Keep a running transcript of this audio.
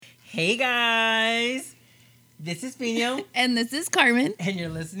Hey guys, this is Pino. And this is Carmen. And you're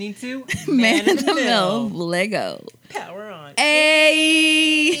listening to Man in the Mill. Lego. Power on.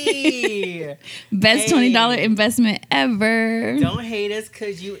 Hey! Best $20 investment ever. Don't hate us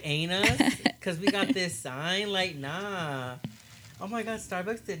because you ain't us. Because we got this sign. Like, nah. Oh my God,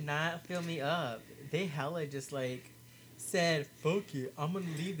 Starbucks did not fill me up. They hella just said, fuck it. I'm going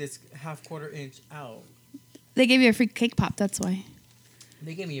to leave this half-quarter inch out. They gave you a free cake pop, that's why.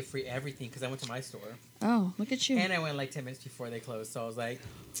 They gave me a free everything because I went to my store. Oh, look at you. And I went 10 minutes before they closed. So I was like,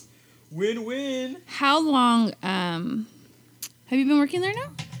 win-win. How long have you been working there now?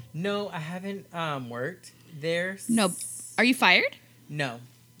 No, I haven't worked there. No. Are you fired? No.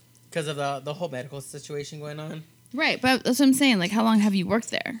 Because of the whole medical situation going on. Right, but that's what I'm saying. How long have you worked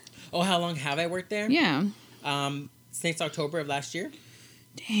there? Oh, how long have I worked there? Yeah. Since October of last year.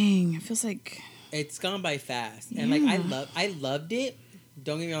 Dang, it feels like... It's gone by fast. Yeah. And I loved it.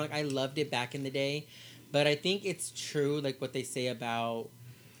 Don't get me wrong, I loved it back in the day. But I think it's true, what they say about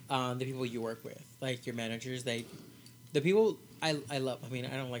the people you work with. Your managers, the people I love. I mean,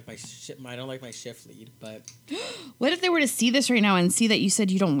 I don't like my shift lead, but... What if they were to see this right now and see that you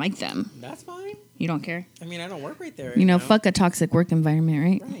said you don't like them? That's fine. You don't care? I mean, I don't work right there. Fuck a toxic work environment,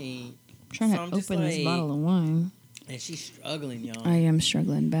 right? Right. I'm trying to open this bottle of wine. And she's struggling, y'all. I am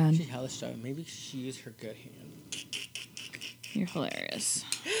struggling bad. She's hella struggling. Maybe she used her good hand. You're hilarious.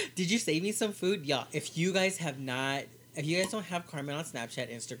 Did you save me some food? Y'all, if you guys don't have Carmen on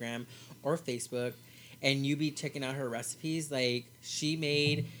Snapchat, Instagram, or Facebook, and you be checking out her recipes, she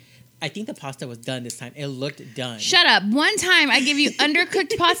made... I think the pasta was done this time. It looked done. Shut up. One time I gave you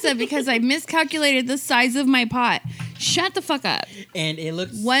undercooked pasta because I miscalculated the size of my pot. Shut the fuck up. And it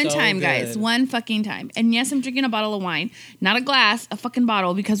looked One so time, good. guys. One fucking time. And yes, I'm drinking a bottle of wine. Not a glass, a fucking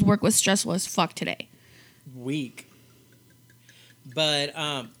bottle because work was stressful as fuck today. Weak. But,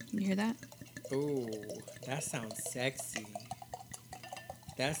 You hear that? ooh, that sounds sexy.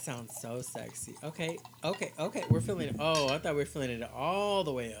 That sounds so sexy. Okay. We're feeling it. Oh, I thought we were feeling it all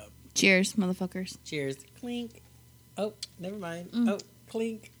the way up. Cheers, motherfuckers. Cheers. Clink. Oh, never mind. Mm. Oh,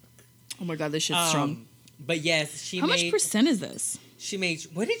 clink. Oh my God, this shit's strong. But yes, How much percent is this? She made...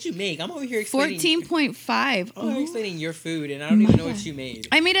 What did you make? I'm over here explaining... 14.5. I'm over here explaining your food, and I don't even know what you made.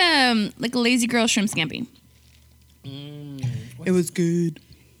 I made a lazy girl shrimp scampi. It was good.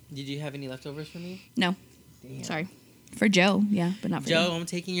 Did you have any leftovers for me? No. Damn. Sorry. For Joe, yeah, but not for Joe, you. I'm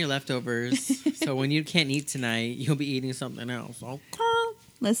taking your leftovers. So when you can't eat tonight, you'll be eating something else. Okay?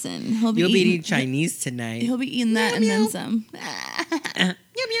 Listen, you'll be eating Chinese tonight. He'll be eating that meow, and meow. then some. Meow,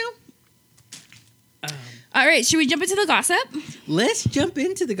 meow. All right, should we jump into the gossip? Let's jump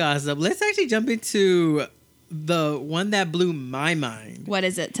into the gossip. Let's actually jump into the one that blew my mind. What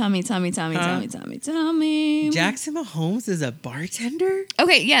is it? Tell me. Jackson Mahomes is a bartender?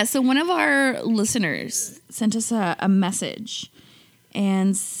 Okay, yeah. So one of our listeners sent us a message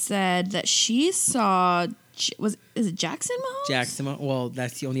and said that she saw... is it Jackson Mahomes? Well,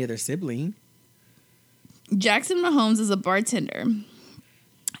 that's the only other sibling. Jackson Mahomes is a bartender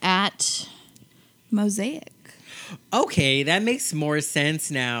at Mosaic. Okay, that makes more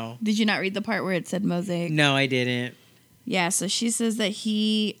sense now. Did you not read the part where it said Mosaic? No, I didn't. Yeah, so she says that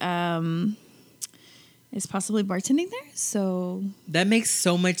he is possibly bartending there. So that makes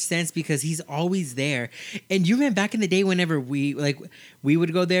so much sense because he's always there. And you remember back in the day whenever we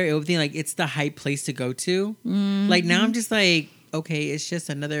would go there, it would be it's the hype place to go to. Mm-hmm. Now I'm just okay, it's just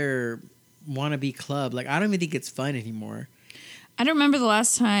another wannabe club. I don't even think it's fun anymore. I don't remember the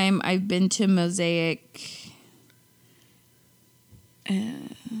last time I've been to Mosaic.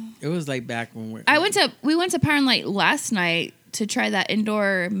 It was back when we went to Power and Light last night to try that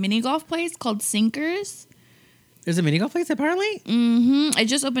indoor mini golf place called Sinkers. There's a mini golf place at Power and Light? Mm-hmm. It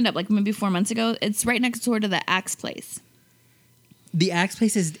just opened up maybe 4 months ago. It's right next door to the Axe place. The Axe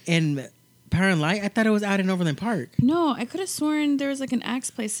place is in Power and Light? I thought it was out in Overland Park. No, I could have sworn there was an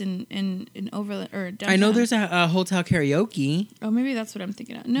Axe place in Overland or downtown. I know there's a Hotel Karaoke. Oh, maybe that's what I'm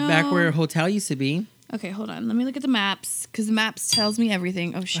thinking of. No. Back where a hotel used to be. Okay, hold on. Let me look at the maps because the maps tells me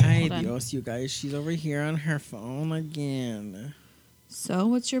everything. Oh shit! Ay, hold on. Dios, you guys. She's over here on her phone again. So,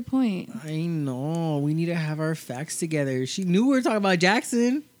 what's your point? I know. We need to have our facts together. She knew we were talking about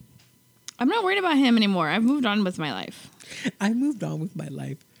Jackson. I'm not worried about him anymore. I've moved on with my life. I moved on with my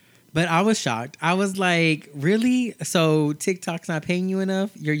life. But I was shocked. I was like, really? So TikTok's not paying you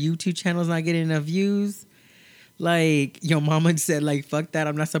enough? Your YouTube channel's not getting enough views? Your mama said, fuck that.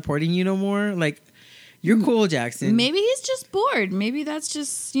 I'm not supporting you no more. You're cool, Jackson. Maybe he's just bored. Maybe that's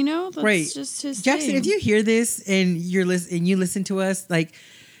just, that's just his Jackson, thing. if you hear this and you listen to us,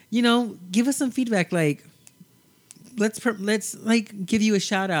 give us some feedback. let's like give you a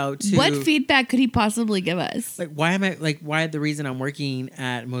shout out to What feedback could he possibly give us? like why the reason I'm working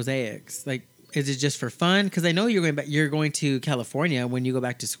at Mosaics, like, is it just for fun? Because I know you're going to California when you go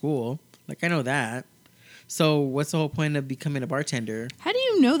back to school. Like, I know that. So what's the whole point of becoming a bartender? How do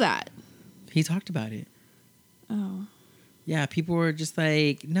you know that? He talked about it. Oh. Yeah, people were just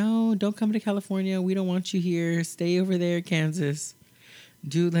like, no, don't come to California. We don't want you here. Stay over there, Kansas.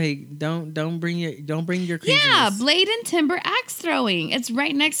 Dude, like, don't bring your craziness. Yeah, Blade and Timber axe throwing. It's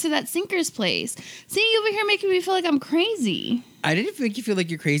right next to that Sinker's place. See, you over here making me feel like I'm crazy. I didn't make you feel like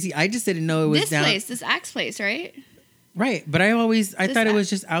you're crazy. I just didn't know it was This axe place, right? Right, but I thought it was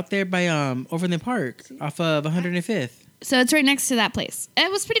just out there by Overland Park off of 105th. So it's right next to that place.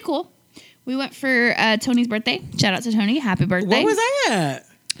 It was pretty cool. We went for Tony's birthday. Shout out to Tony. Happy birthday. Where was I at?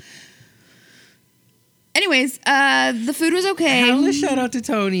 Anyways, the food was okay. Hella shout out to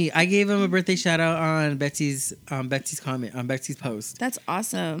Tony. I gave him a birthday shout out on Betsy's comment on Betsy's post. That's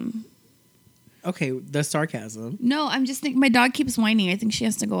awesome. Okay, the sarcasm. No, I'm just thinking my dog keeps whining. I think she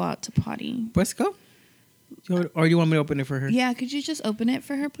has to go out to potty. Let's go. Or you want me to open it for her? Yeah, could you just open it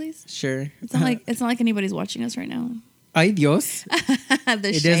for her, please? Sure. It's not like anybody's watching us right now. Ay Dios.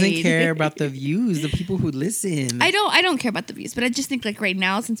 It doesn't shade. care about the views, the people who listen. I don't care about the views, but I just think like right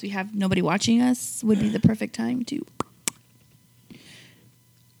now, since we have nobody watching us, would be the perfect time to.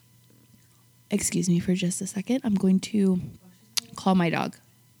 Excuse me for just a second. I'm going to call my dog.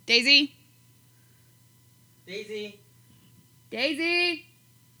 Daisy. Daisy. Daisy.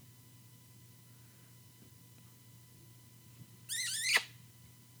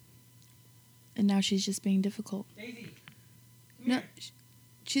 And now she's just being difficult. Daisy. No,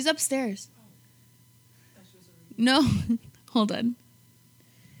 she's upstairs. No, hold on.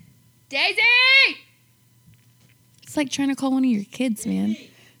 Daisy! It's like trying to call one of your kids, man.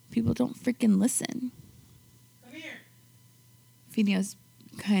 People don't freaking listen. Come here. Finio's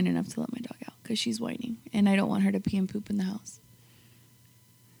kind enough to let my dog out because she's whining, and I don't want her to pee and poop in the house.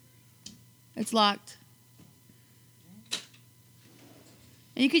 It's locked.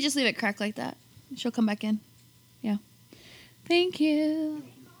 And you could just leave it cracked like that. She'll come back in. Yeah. Thank you.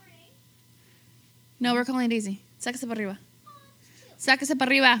 No, we're calling Daisy. Sáquese para arriba. Sáquese para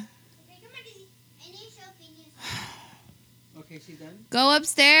arriba. Okay, she's done? Go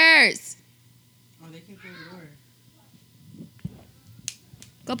upstairs. Oh, they can close the door.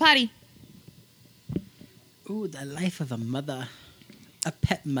 Go potty. Ooh, the life of a mother. A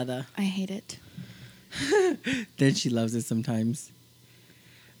pet mother. I hate it. Then she loves it sometimes.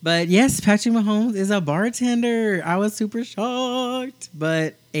 But yes, Patrick Mahomes is a bartender. I was super shocked.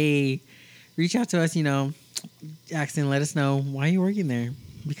 But reach out to us, Jackson, let us know why you're working there.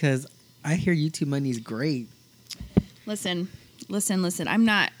 Because I hear YouTube money is great. Listen. I'm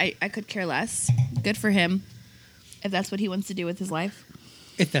not, I could care less. Good for him. If that's what he wants to do with his life.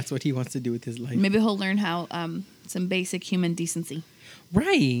 If that's what he wants to do with his life. Maybe he'll learn how, some basic human decency.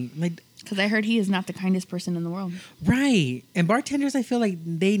 Right. Like, because I heard he is not the kindest person in the world. Right. And bartenders, I feel like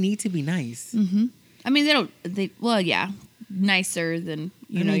they need to be nice. Mm-hmm. I mean, yeah. Nicer than,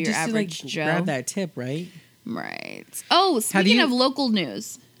 your just average to, Joe. Grab that tip, right? Right. Oh, speaking of local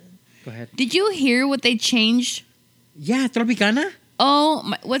news. Go ahead. Did you hear what they changed? Yeah, Tropicana.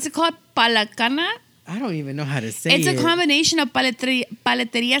 Oh, what's it called? Palacana? I don't even know how to say it. It's a combination of Paleterias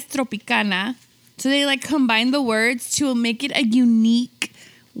Tropicana. So they combine the words to make it a unique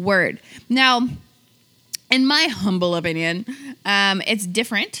word. Now, in my humble opinion, it's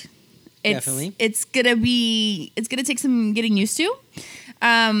different. Definitely. It's gonna take some getting used to.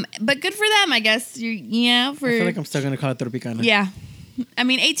 But good for them, I guess. I feel like I'm still gonna call it Tropicana. Yeah. I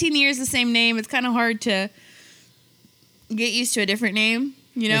mean, 18 years, the same name. It's kind of hard to get used to a different name.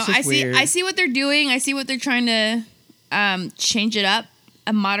 I see what they're doing. I see what they're trying to change it up,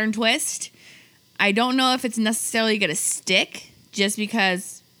 a modern twist. I don't know if it's necessarily going to stick just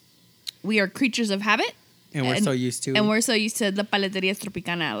because we are creatures of habit. And we're so used to it. And we're so used to the Paleterias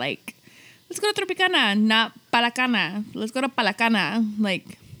Tropicana. Like, let's go to Tropicana, not Palacana. Let's go to Palacana.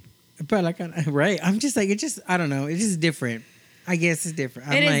 Like. Palacana, right. I'm just like, I don't know. It's just different. I guess it's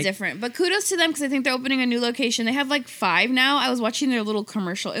different. It is different. But kudos to them because I think they're opening a new location. They have 5 now. I was watching their little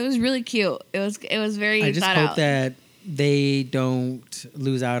commercial. It was really cute. It was very I just thought hope out. that they don't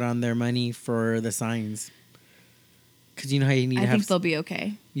lose out on their money for the signs. Because you know how you need to have... I think they'll be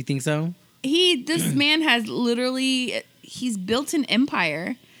okay. You think so? This man has he's built an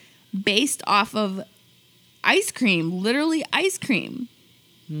empire based off of ice cream. Literally ice cream.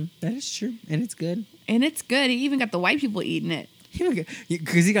 That is true. And it's good. And it's good. He even got the white people eating it.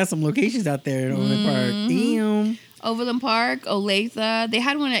 Because he got some locations out there in Overland Park. Damn. Overland Park, Olathe. They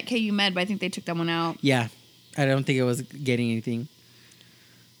had one at KU Med, but I think they took that one out. Yeah. I don't think it was getting anything.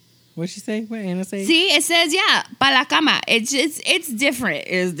 What'd she say? What Anna say? See, it says, pa la cama. It's different.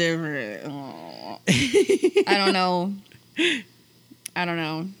 It's different. Oh. I don't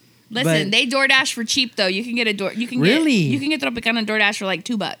know. Listen, they DoorDash for cheap though. You can get you can get Tropicana DoorDash for like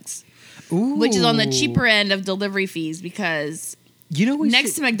 $2. Ooh. Which is on the cheaper end of delivery fees because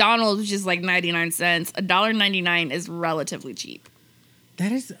next to McDonald's, which is like 99 cents, $1.99 is relatively cheap.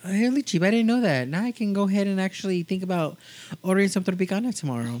 That is really cheap. I didn't know that. Now I can go ahead and actually think about ordering some Tropicana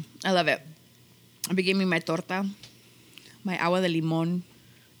tomorrow. I love it. I'll be giving me my torta, my agua de limón,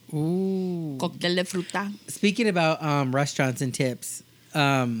 cóctel de fruta. Speaking about restaurants and tips,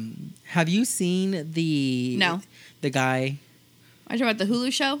 have you seen the guy? Are you talking about the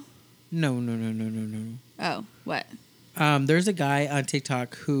Hulu show? No. Oh, what? There's a guy on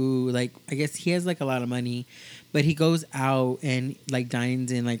TikTok who, like, I guess he has like a lot of money, but he goes out and like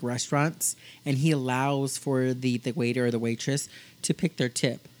dines in like restaurants, and he allows for the waiter or the waitress to pick their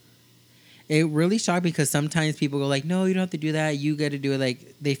tip. It really shocked because sometimes people go like, no, you don't have to do that. You got to do it.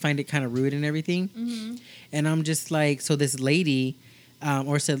 Like, they find it kind of rude and everything. Mm-hmm. And I'm just like, so this lady,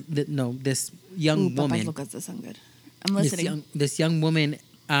 this young woman. Lucas sound good. I'm listening. This young woman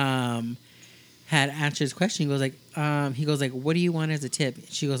had answered his question. He goes like, what do you want as a tip?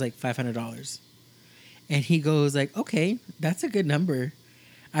 She goes like $500. And he goes like, okay, that's a good number.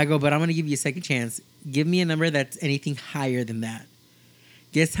 I go, but I'm going to give you a second chance. Give me a number that's anything higher than that.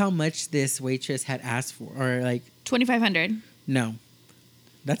 Guess how much this waitress had asked for? Or like $2,500. No.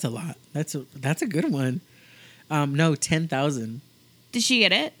 That's a lot. That's a good one. No, $10,000. Did she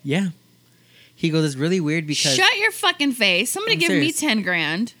get it? Yeah. He goes, it's really weird because shut your fucking face. Somebody give me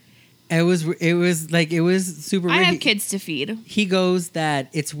 $10,000. It was super weird. I have kids to feed. He goes that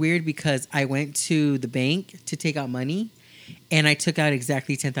it's weird because I went to the bank to take out money and I took out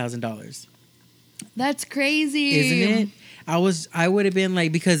exactly $10,000. That's crazy. Isn't it? I would have been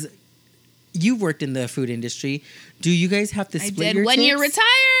like, because you've worked in the food industry. Do you guys have to split your tips? 1 year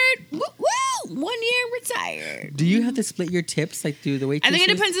retired. Woo! 1 year retired. Do you have to split your tips like through the waitresses? I think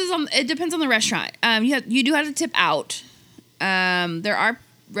it depends on the restaurant. You do have to tip out. There are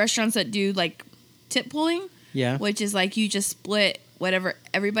restaurants that do like tip pooling. Yeah. Which is like you just split whatever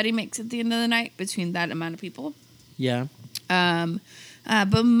everybody makes at the end of the night between that amount of people. Yeah.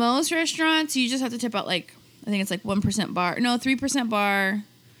 But most restaurants you just have to tip out like I think it's like 1% bar. No, 3% bar,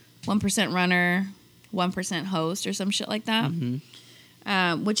 1% runner, 1% host or some shit like that.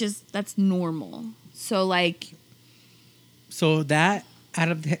 Mm-hmm. That's normal. So like. So that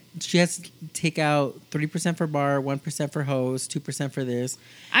she has to take out 3% for bar, 1% for host, 2% for this.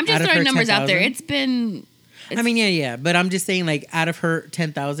 I'm just throwing numbers out there. Yeah. But I'm just saying, like, out of her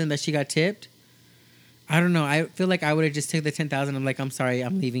 $10,000 that she got tipped, I don't know. I feel like I would have just took the $10,000. I'm like, I'm sorry,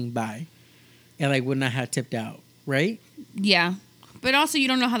 I'm leaving. Bye, and like would not have tipped out, right? Yeah, but also you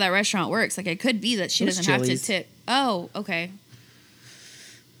don't know how that restaurant works. Like, it could be that she doesn't have to tip. Oh, okay.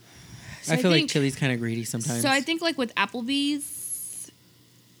 So I feel like Chili's kind of greedy sometimes. So I think like with Applebee's.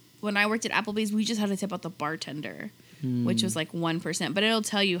 When I worked at Applebee's, we just had to tip out the bartender, which was like 1%. But it'll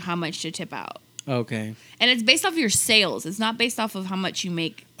tell you how much to tip out. Okay. And it's based off your sales. It's not based off of how much you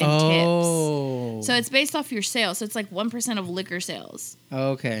make in tips. So it's based off your sales. So it's like 1% of liquor sales.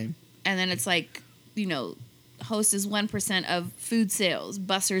 Okay. And then it's like, host is 1% of food sales.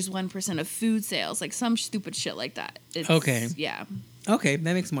 Busser's 1% of food sales. Like some stupid shit like that. Okay. Yeah. Okay,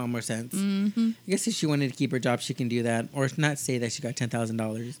 that makes more sense. Mm-hmm. I guess if she wanted to keep her job, she can do that. Or not say that she got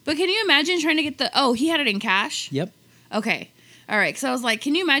 $10,000. But can you imagine trying to get he had it in cash? Yep. Okay. All right. So I was like,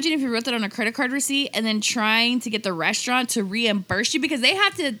 can you imagine if you wrote that on a credit card receipt and then trying to get the restaurant to reimburse you? Because they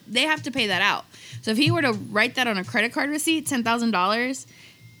have to pay that out. So if he were to write that on a credit card receipt, $10,000,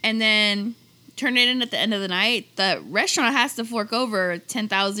 and then turn it in at the end of the night, the restaurant has to fork over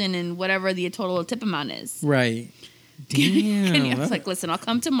 $10,000 and whatever the total tip amount is. Right. Damn. I was like, listen, I'll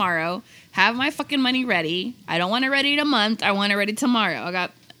come tomorrow. Have my fucking money ready. I don't want it ready in a month. I want it ready tomorrow.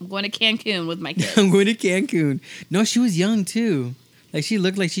 I'm going to Cancun with my kids. I'm going to Cancun. No, she was young too. Like she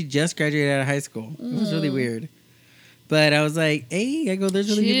looked like she just graduated out of high school. It was really weird. But I was like, hey, there's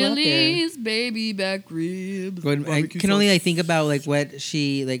really people out there. Chili's baby back ribs. I can only think about like what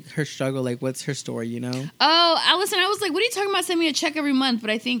she, like her struggle, like what's her story, Oh, Allison, I was like, what are you talking about? Send me a check every month.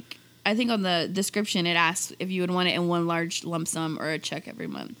 But I think on the description it asks if you would want it in one large lump sum or a check every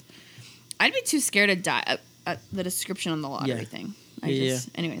month. I'd be too scared to die at the description on the lottery thing.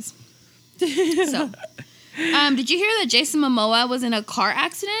 Anyways. So, did you hear that Jason Momoa was in a car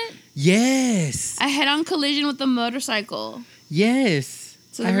accident? Yes. A head-on collision with a motorcycle. Yes.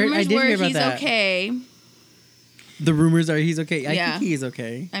 So the rumors were he's okay. The rumors are he's okay. I think he is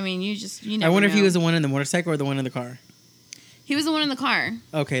okay. I mean, you never I wonder know. if he was the one in the motorcycle or the one in the car. He was the one in the car.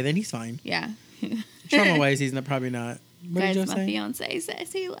 Okay, then he's fine. Yeah. Trauma-wise, he's probably not. What Guys, did you my say? fiance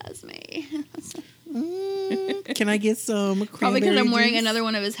says he loves me. Can I get some? Probably because I'm wearing juice? another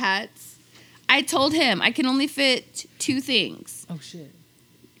one of his hats. I told him I can only fit 2 things. Oh shit!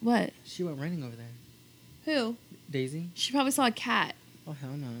 What? She went running over there. Who? Daisy. She probably saw a cat. Oh hell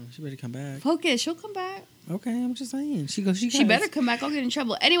no! She better come back. Focus. She'll come back. Okay, I'm just saying. She better come back. I'll get in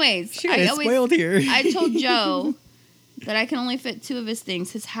trouble. Anyways, She got spoiled here. I told Joe that I can only fit 2 of his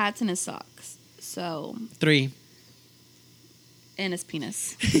things: his hats and his socks. So 3. And his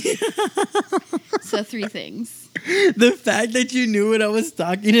penis. So 3 things. The fact that you knew what I was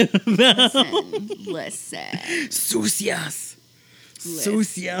talking about. Listen. Sucias. So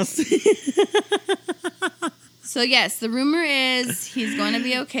yes, the rumor is he's going to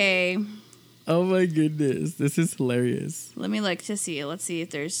be okay. Oh my goodness. This is hilarious. Let me look to see. Let's see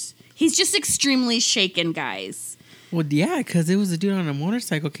if there's... He's just extremely shaken, guys. Well, yeah, because it was a dude on a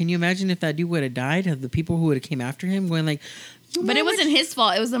motorcycle. Can you imagine if that dude would have died? Of the people who would have came after him going like... But it wasn't his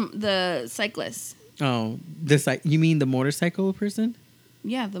fault. It was the cyclist. Oh, you mean the motorcycle person?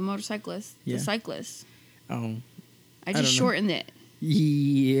 Yeah, the motorcyclist. Yeah. The cyclist. Oh. I just shortened it.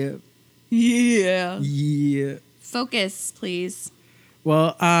 Yeah. Yeah. Yeah. Focus, please.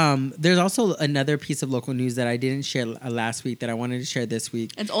 Well, there's also another piece of local news that I didn't share last week that I wanted to share this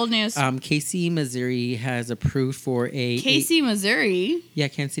week. It's old news. Casey, Missouri has approved for Casey, Missouri? Yeah,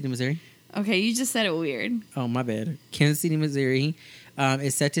 Kansas City, Missouri. Okay, you just said it weird. Oh, my bad. Kansas City, Missouri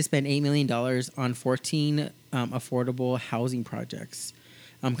is set to spend $8 million on 14 affordable housing projects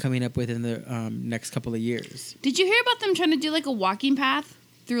coming up within the next couple of years. Did you hear about them trying to do like a walking path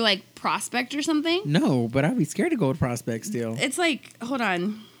through like Prospect or something? No, but I'd be scared to go to Prospect still. It's like, hold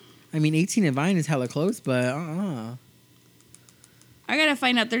on. I mean, 18 and Vine is hella close, but I gotta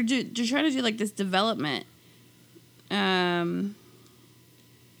find out. They're trying to do like this development. I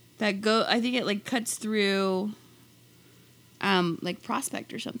think it like cuts through like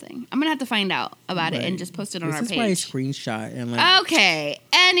Prospect or something. I'm gonna have to find out about it and just post it on our page. This is why I screenshot and like. Okay.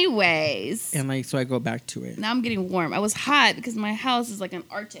 Anyways. And like, so I go back to it. Now I'm getting warm. I was hot because my house is like an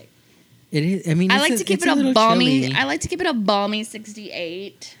Arctic. It is. I mean, I like to keep it a balmy. Chilly. I like to keep it a balmy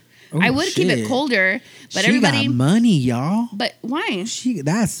 68. Oh, I would keep it colder, but she got money, y'all. But why?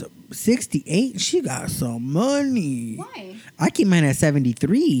 That's 68. She got some money. Why? I keep mine at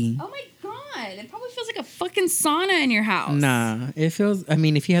 73. Oh my god! It probably feels like a fucking sauna in your house. Nah, it feels. I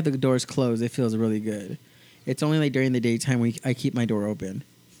mean, if you have the doors closed, it feels really good. It's only like during the daytime I keep my door open.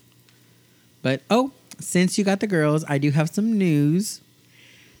 But since you got the girls, I do have some news.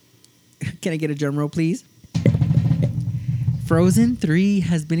 Can I get a drum roll, please? Frozen 3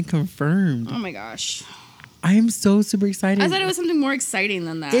 has been confirmed. Oh my gosh. I am so super excited. I thought it was something more exciting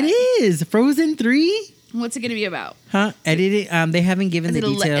than that. It is. Frozen 3? What's it going to be about? Huh? Edited. They haven't given the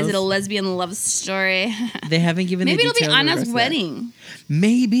details. Is it a lesbian love story? They haven't given the details. Maybe it'll be Anna's wedding.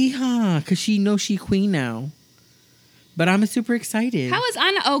 Maybe, huh? Because she knows she's queen now. But I'm super excited. How is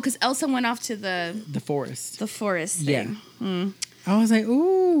Anna? Oh, because Elsa went off to the forest. The forest thing. Yeah. I was like,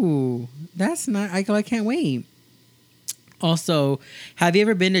 ooh, that's not... I can't wait. Also, have you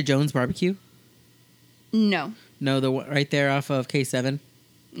ever been to Jones Barbecue? No. No, the one right there off of K7?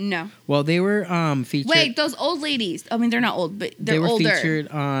 No. Well, they were featured... Wait, those old ladies. I mean, they're not old, but they're older. They were featured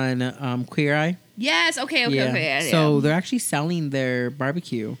on Queer Eye. Yes, okay. Yeah, so they're actually selling their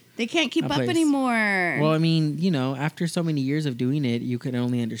barbecue. They can't keep up anymore. Well, I mean, after so many years of doing it, you can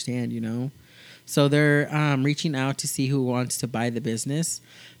only understand, So they're reaching out to see who wants to buy the business,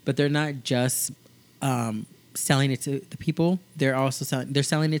 but they're not just selling it to the people. They're also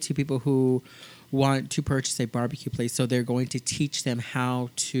selling it to people who want to purchase a barbecue place. So they're going to teach them how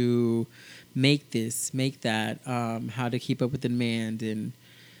to make this, make that, how to keep up with the demand, and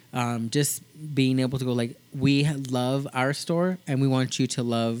just being able to go like, we love our store and we want you to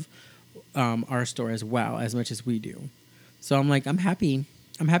love our store as well, as much as we do. So I'm like, I'm happy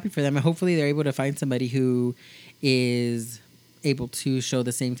for them, and hopefully they're able to find somebody who is able to show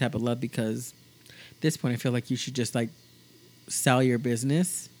the same type of love, because at this point I feel like you should just like sell your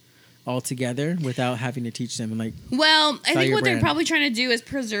business altogether without having to teach them, and like, well, I think what they're probably trying to do is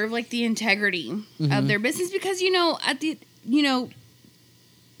preserve like the integrity of their business, because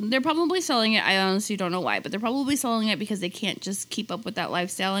they're probably selling it. I honestly don't know why, but they're probably selling it because they can't just keep up with that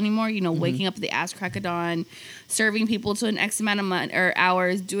lifestyle anymore. Waking up at the ass crack of dawn, serving people to an X amount of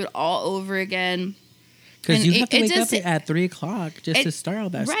hours, do it all over again. Because you have to wake up at 3 o'clock just to start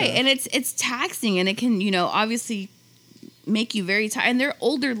all that stuff. Right, and it's taxing, and it can, obviously make you very tired. And they're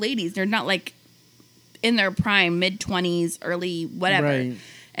older ladies. They're not like in their prime, mid-20s, early whatever. Right.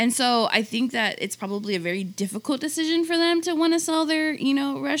 And so I think that it's probably a very difficult decision for them to want to sell their,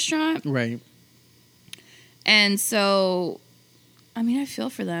 restaurant. Right. And so, I mean, I feel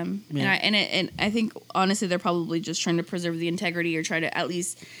for them. Yeah. And I think, honestly, they're probably just trying to preserve the integrity or try to at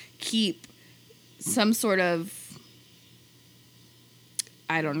least keep some sort of,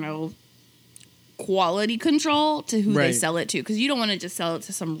 I don't know, quality control to who they sell it to. Because you don't want to just sell it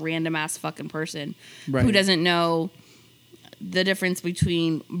to some random ass fucking person who doesn't know the difference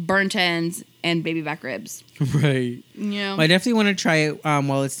between burnt ends and baby back ribs. Right. Yeah. Well, I definitely want to try it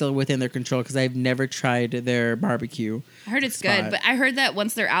while it's still within their control because I've never tried their barbecue. I heard it's good, but I heard that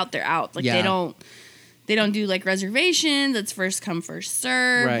once they're out, they're out. Like they don't do like reservations. It's first come, first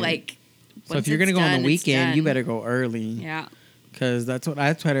serve. Right. Like, so if you're gonna go on the weekend, you better go early. Yeah. Because that's what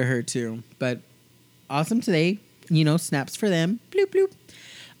I heard too. But awesome today. Snaps for them. Bloop bloop.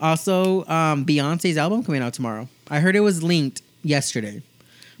 Also, Beyonce's album coming out tomorrow. I heard it was linked yesterday.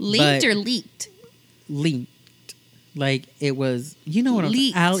 Linked or leaked? Linked. Like it was, what I'm saying?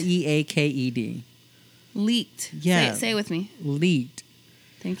 Leaked. Leaked. Yeah. Say it with me. Leaked.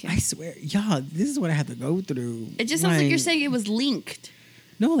 Thank you. I swear. Y'all, this is what I had to go through. It just sounds like you're saying it was linked.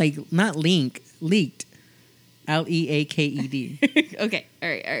 No, like not link. Leaked. Leaked. Okay. All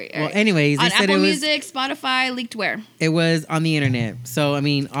right. Well, anyways, they on said Apple it was, Music, Spotify, leaked where? It was on the internet. So I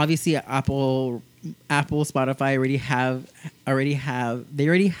mean, obviously, Apple, Spotify already have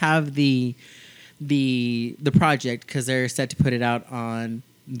the project because they're set to put it out on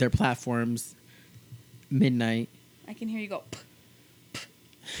their platforms midnight. I can hear you go.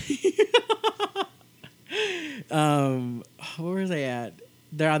 Where was I at?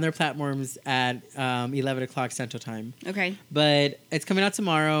 They're on their platforms at 11 o'clock Central Time. Okay. But it's coming out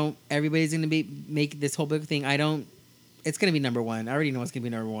tomorrow. Everybody's going to make this whole big thing. It's going to be number one. I already know it's going to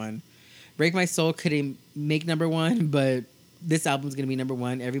be number one. Break My Soul couldn't make number one, but this album's going to be number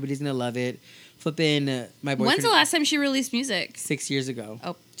one. Everybody's going to love it. Flipping my boyfriend. When's the last time she released music? 6 years ago.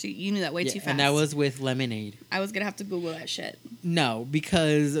 Oh, you knew that way too fast. And that was with Lemonade. I was going to have to Google that shit. No,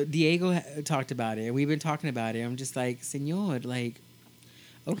 because Diego talked about it. We've been talking about it. I'm just like, Senor, like,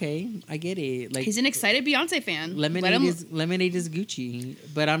 okay, I get it. Like, he's an excited Beyonce fan. Lemonade is Gucci.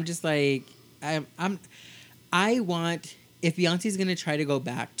 But I'm just like, I want, if Beyonce's going to try to go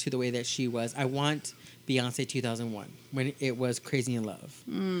back to the way that she was, I want Beyonce 2001 when it was Crazy in Love.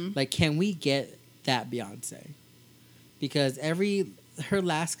 Like, can we get that Beyonce? Because her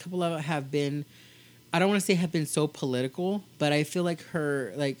last couple of have been, I don't want to say have been so political, but I feel like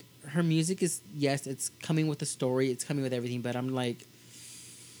her music is, yes, it's coming with a story, it's coming with everything, but I'm like,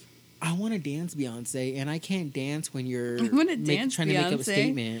 I want to dance Beyonce, and I can't dance when you're trying to make up a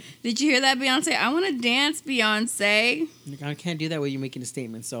statement. Did you hear that, Beyonce? I want to dance Beyonce. Like, I can't do that when you're making a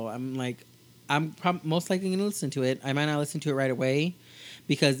statement. So I'm like, I'm most likely going to listen to it. I might not listen to it right away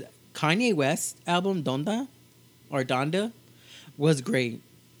because Kanye West album Donda was great.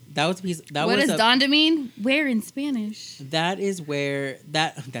 That was a piece. What does Donda mean? Where in Spanish? That is where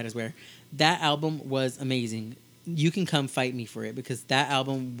that album was amazing. You can come fight me for it because that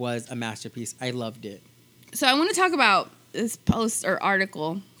album was a masterpiece. I loved it. So I want to talk about this post or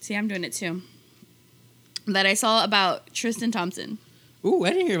article. See, I'm doing it too. That I saw about Tristan Thompson. Ooh,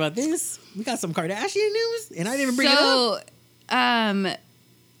 I didn't hear about this. We got some Kardashian news, and I didn't even bring it up. So,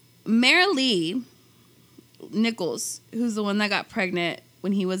 Maralee Nichols, who's the one that got pregnant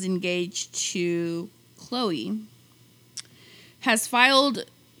when he was engaged to Khloe, has filed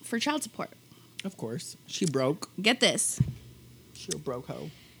for child support. Of course. She broke. Get this. She a broke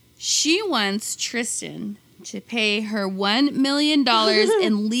hoe. She wants Tristan to pay her $1 million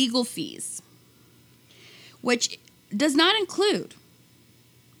in legal fees, which does not include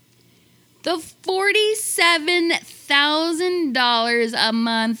the $47,000 a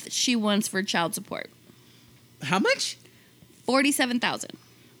month she wants for child support. How much? $47,000.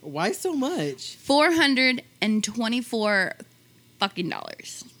 Why so much? $424 fucking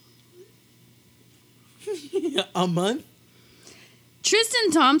dollars. A month? Tristan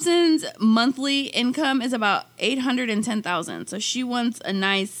Thompson's monthly income is about $810,000, so she wants a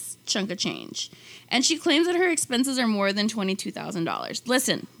nice chunk of change. And she claims that her expenses are more than $22,000.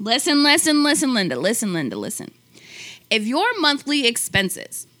 Listen, Linda. Listen. If your monthly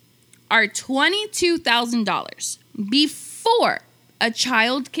expenses are $22,000 before a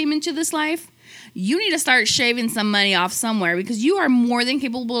child came into this life, you need to start shaving some money off somewhere because you are more than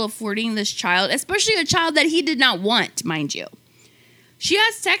capable of affording this child, especially a child that he did not want, mind you. She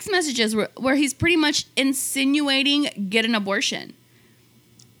has text messages where he's pretty much insinuating get an abortion.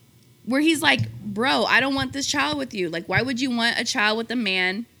 Where he's like, bro, I don't want this child with you. Like, why would you want a child with a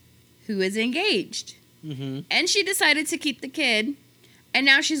man who is engaged? Mm-hmm. And she decided to keep the kid. And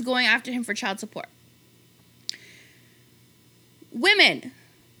now she's going after him for child support. Women,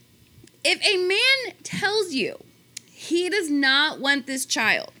 if a man tells you he does not want this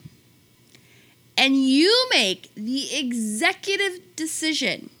child, and you make the executive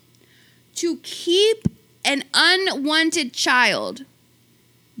decision to keep an unwanted child,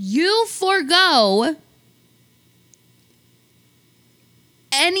 you forego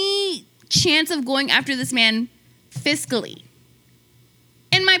any chance of going after this man fiscally.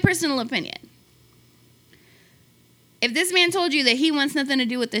 In my personal opinion. If this man told you that he wants nothing to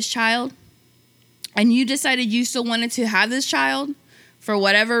do with this child, and you decided you still wanted to have this child, for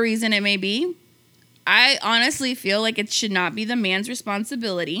whatever reason it may be, I honestly feel like it should not be the man's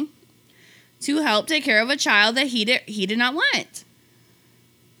responsibility to help take care of a child that he did not want.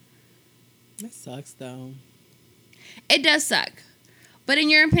 That sucks, though. It does suck. But in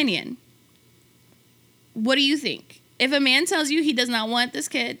your opinion, what do you think? If a man tells you he does not want this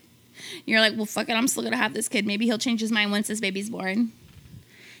kid, you're like, well, fuck it, I'm still going to have this kid. Maybe he'll change his mind once this baby's born.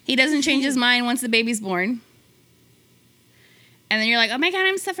 He doesn't change his mind once the baby's born. And then you're like, oh my God,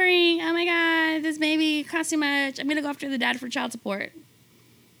 I'm suffering. Oh my God, this baby costs too much. I'm going to go after the dad for child support.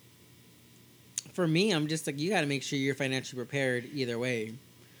 For me, I'm just like, you got to make sure you're financially prepared either way.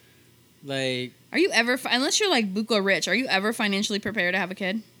 Like, are you ever, unless you're like buco rich, are you ever financially prepared to have a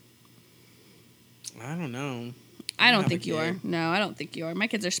kid? I don't know. I don't think you are. No, I don't think you are. My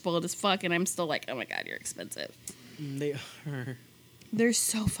kids are spoiled as fuck, and I'm still like, oh my God, you're expensive. They are. They're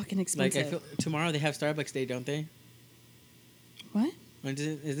so fucking expensive. Like, I feel tomorrow they have Starbucks Day, don't they? What?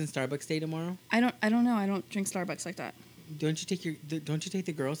 Isn't Starbucks Day tomorrow? I don't know. I don't drink Starbucks like that. Don't you take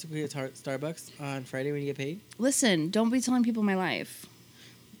the girls to get Starbucks on Friday when you get paid? Listen, don't be telling people my life.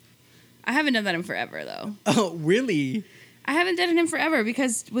 I haven't done that in forever, though. Oh, really? I haven't done it in forever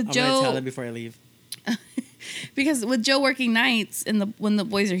because with I'm Joe. gonna tell them before I leave. Because with Joe working nights when the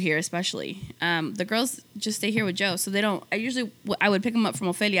boys are here, especially, the girls just stay here with Joe, so they don't. I would pick them up from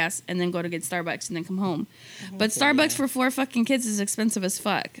Ophelia's and then go to get Starbucks and then come home. Oh, but Starbucks for 4 fucking kids is expensive as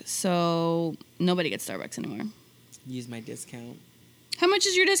fuck, so nobody gets Starbucks anymore. Use my discount. How much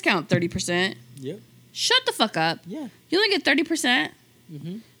is your discount? 30%. Yep. Shut the fuck up. Yeah. You only get 30%.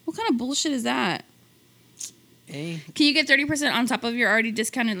 Mm-hmm. What kind of bullshit is that? Hey. Can you get 30% on top of your already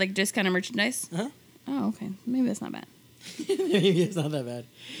discounted merchandise? Uh-huh. Oh, okay. Maybe that's not bad. Maybe it's not that bad.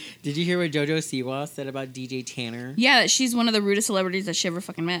 Did you hear what JoJo Siwa said about DJ Tanner? Yeah, that she's one of the rudest celebrities that she ever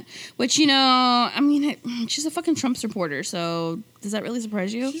fucking met. Which, you know, I mean, she's a fucking Trump supporter, so does that really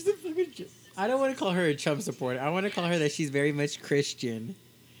surprise you? She's a fucking... I don't want to call her a Trump supporter. I want to call her that she's very much Christian.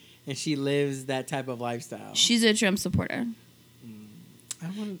 And she lives that type of lifestyle. She's a Trump supporter.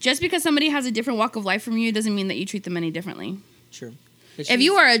 Mm. Just because somebody has a different walk of life from you doesn't mean that you treat them any differently. True. If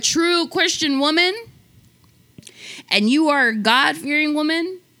you are a true Christian woman and you are a God-fearing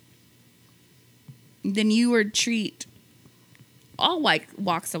woman, then you would treat all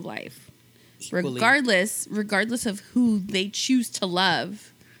walks of life, equally. regardless of who they choose to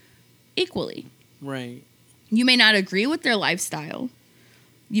love, equally. Right. You may not agree with their lifestyle.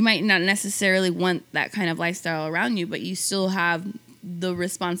 You might not necessarily want that kind of lifestyle around you, but you still have the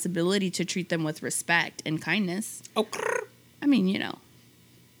responsibility to treat them with respect and kindness. Oh. I mean, you know,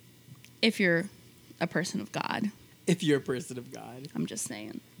 if you're a person of God. If you're a person of God. I'm just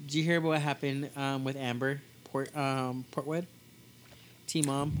saying. Did you hear about what happened with Amber Portwood?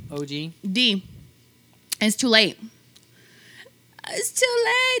 T-Mom, OG? D. It's too late. It's too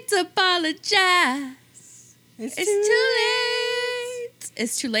late to apologize. It's too late.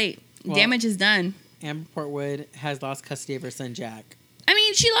 It's too late. Well, damage is done. Amber Portwood has lost custody of her son, Jack. I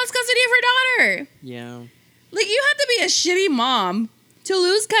mean, she lost custody of her daughter. Yeah. Like, you have to be a shitty mom to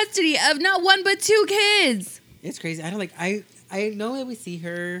lose custody of not 1 but 2 kids. It's crazy. I know that we see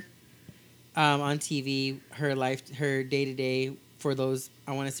her on TV, her day to day for those,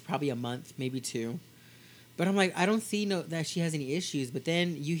 I want to say probably a month, maybe 2. But I'm like, I don't see that she has any issues. But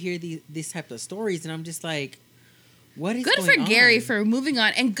then you hear these types of stories, and I'm just like, what is good going on? For Gary for moving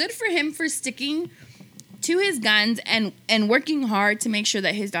on, and good for him for sticking to his guns and working hard to make sure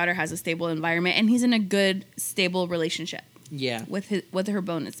that his daughter has a stable environment and he's in a good, stable relationship. Yeah. With her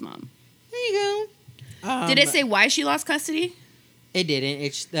bonus mom. There you go. Did it say why she lost custody? It didn't.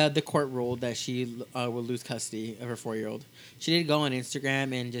 It's the court ruled that she will lose custody of her 4-year-old. She did go on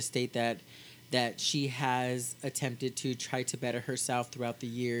Instagram and just state that she has attempted to try to better herself throughout the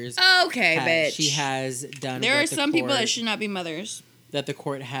years. Okay, bitch. She has done. There are some people that should not be mothers. That the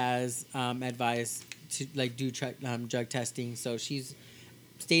court has advised to do drug testing. So she's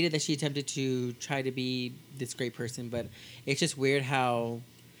stated that she attempted to try to be this great person, but it's just weird how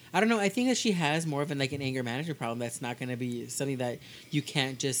I don't know. I think that she has more of an anger management problem. That's not going to be something that you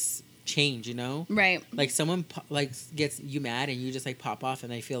can't just change. You know, right? Like someone gets you mad and you just pop off,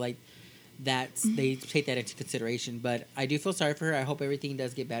 and I feel like they take that into consideration. But I do feel sorry for her. I hope everything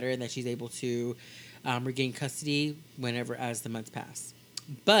does get better and that she's able to regain custody whenever as the months pass.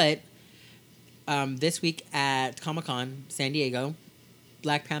 But this week at Comic-Con San Diego,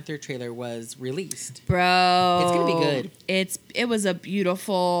 Black Panther trailer was released. Bro, it's gonna be good. It was a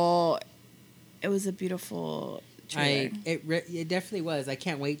beautiful trailer. It definitely was. I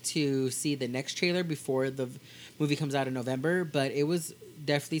can't wait to see the next trailer before the movie comes out in November. But it was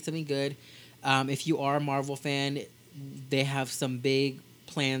definitely something good. If you are a Marvel fan, they have some big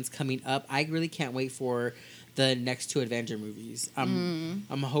plans coming up. I really can't wait for the next 2 Avenger movies. I'm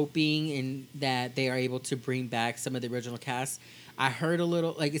hoping that they are able to bring back some of the original cast. I heard a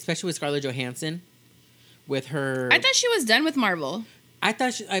little, especially with Scarlett Johansson, with her. I thought she was done with Marvel.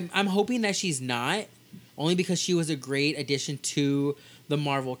 I'm hoping that she's not, only because she was a great addition to the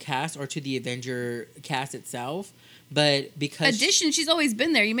Marvel cast or to the Avenger cast itself. But because she's always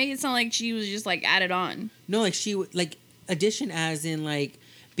been there. You make it sound like she was just added on. No, addition as in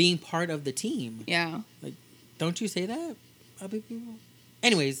being part of the team. Yeah. Don't you say that?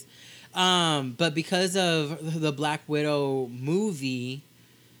 Anyways, but because of the Black Widow movie,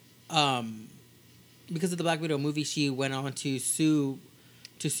 she went on to sue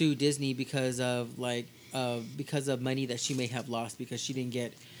Disney because of money that she may have lost because she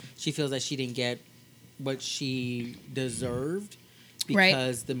feels that she didn't get what she deserved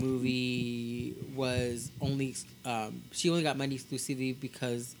because the movie was only she only got money exclusively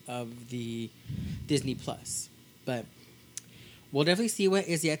because of the Disney Plus. But we'll definitely see what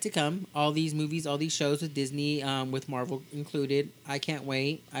is yet to come. All these movies, all these shows with Disney, with Marvel included. I can't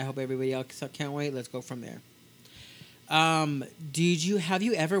wait. I hope everybody else can't wait. Let's go from there. Have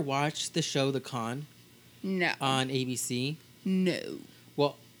you ever watched the show The Con? No. On ABC? No.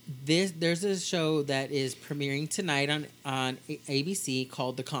 Well, there's a show that is premiering tonight on ABC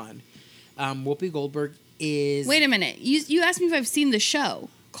called The Con. Whoopi Goldberg is. Wait a minute. You asked me if I've seen the show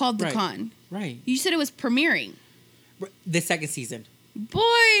called The Con. Right. You said it was premiering. The second season. Boy.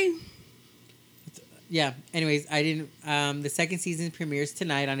 Yeah. Anyways, I didn't. The second season premieres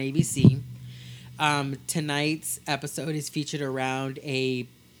tonight on ABC. Tonight's episode is featured around a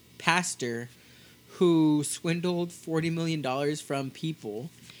pastor who swindled $40 million from people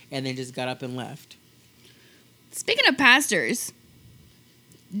and then just got up and left. Speaking of pastors,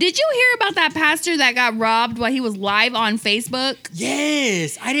 did you hear about that pastor that got robbed while he was live on Facebook?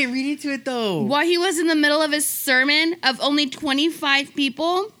 Yes! I didn't read into it, though. While he was in the middle of his sermon of only 25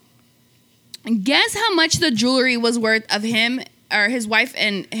 people. Guess how much the jewelry was worth of him, or his wife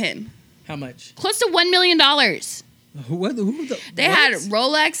and him? How much? Close to $1 million. They had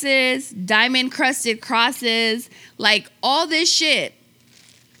Rolexes, diamond-crusted crosses, all this shit.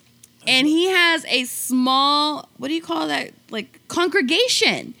 And he has a small, what do you call that?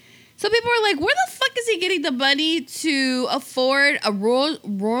 Congregation. So people are like, where the fuck is he getting the money to afford a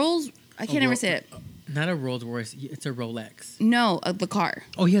Rolls? I can't ever say it. Not a Rolls Royce. It's a Rolex. No, the car.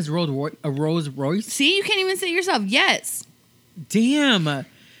 Oh, he has a Rolls Royce? See, you can't even say it yourself. Yes. Damn.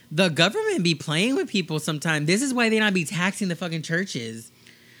 The government be playing with people sometimes. This is why they not be taxing the fucking churches.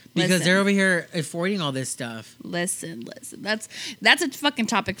 Because they're over here affording all this stuff. Listen. That's a fucking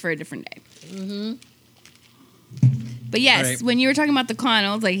topic for a different day. Mm-hmm. But yes, when you were talking about the con,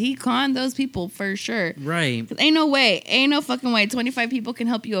 I was like, he conned those people for sure. Right. Ain't no fucking way. 25 people can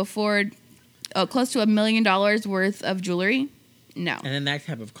help you afford close to $1 million worth of jewelry. No. And then that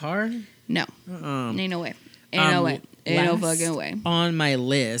type of car? No. Ain't no way. Ain't no way. Ain't no fucking way. On my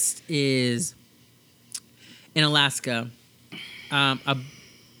list is in Alaska,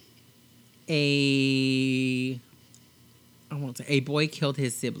 a boy killed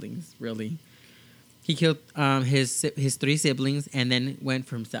his siblings. Really, he killed his 3 siblings and then went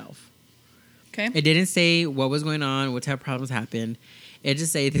for himself. Okay. It didn't say what was going on, what type of problems happened. It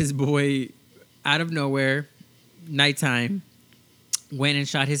just say this boy, out of nowhere, nighttime, went and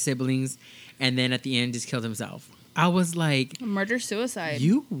shot his siblings, and then at the end just killed himself. I was like, murder-suicide.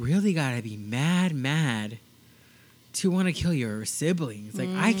 You really gotta be mad to want to kill your siblings.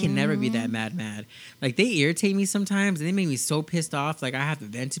 I can never be that mad. They irritate me sometimes, and they make me so pissed off. I have to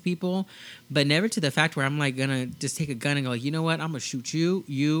vent to people, but never to the fact where I'm gonna just take a gun and go, you know what? I'm gonna shoot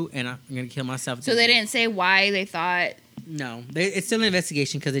you, and I'm gonna kill myself. So they didn't say why they thought. No, it's still an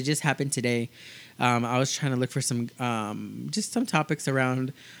investigation because it just happened today. I was trying to look for some topics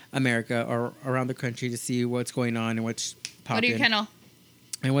around America or around the country to see what's going on and what's popping. What do you kennel?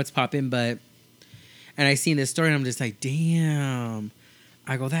 And what's popping, and I seen this story and I'm just like, damn.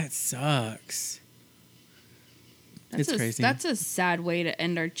 I go, that sucks. It's crazy. That's a sad way to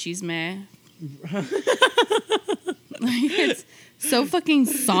end our chisme. It's so fucking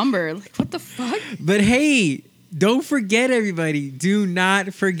somber. Like, what the fuck? But hey, don't forget, everybody. Do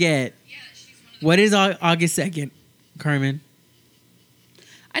not forget. What is August 2nd, Carmen?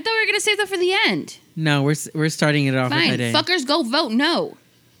 I thought we were going to save that for the end. No, we're starting it off with that day. Fuckers, go vote no.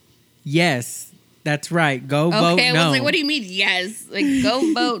 Yes, that's right. Go vote no. Okay, I was like, what do you mean yes? Like,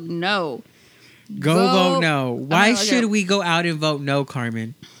 go vote no. Go vote no. Why should we go out and vote no,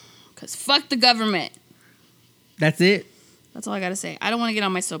 Carmen? Because fuck the government. That's it? That's all I got to say. I don't want to get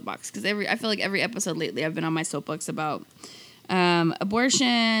on my soapbox because I feel like every episode lately I've been on my soapbox about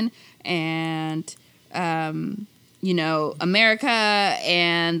abortion and, America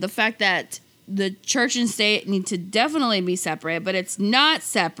and the fact that the church and state need to definitely be separate, but it's not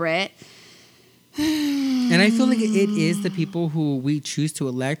separate. And I feel like it is the people who we choose to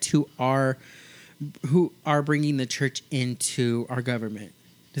elect who are bringing the church into our government.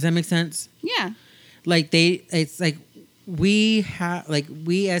 Does that make sense? Yeah. It's like we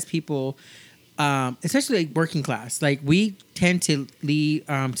as people, especially like working class, like we tend to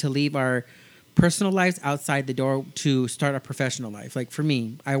leave our personal lives outside the door to start a professional life. Like for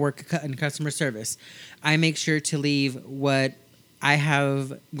me, I work in customer service. I make sure to leave what I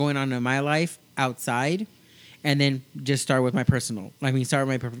have going on in my life outside, and then just start with my start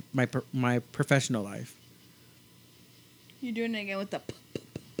with my professional life. You're doing it again with the.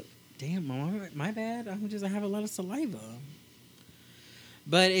 Damn, Mama, my bad. I have a lot of saliva.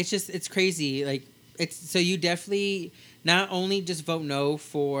 But it's crazy. Like so you definitely not only just vote no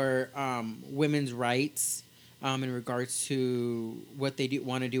for women's rights in regards to what they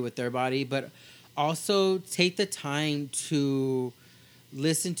want to do with their body, but also take the time to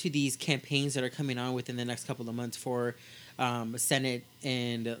listen to these campaigns that are coming on within the next couple of months for Senate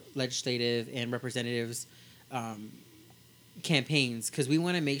and legislative and representatives campaigns, because we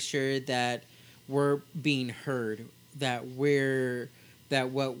want to make sure that we're being heard, that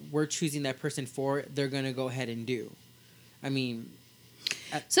what we're choosing that person for, they're going to go ahead and do. I mean,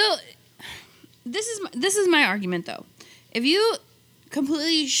 so this is my argument though. If you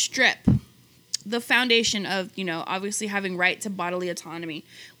completely strip the foundation of, obviously having right to bodily autonomy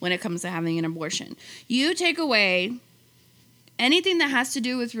when it comes to having an abortion, you take away anything that has to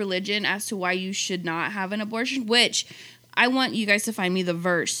do with religion as to why you should not have an abortion, which I want you guys to find me the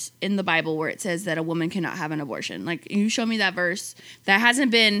verse in the Bible where it says that a woman cannot have an abortion. Like, you show me that verse that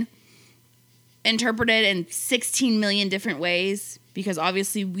hasn't been interpreted in 16 million different ways, because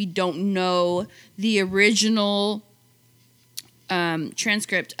obviously we don't know the original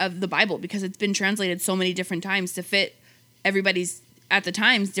transcript of the Bible, because it's been translated so many different times to fit everybody's, at the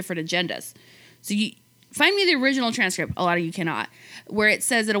times, different agendas. So you find me the original transcript. A lot of you cannot, where it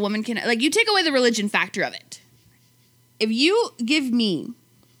says that a woman can, like, you take away the religion factor of it. If you give me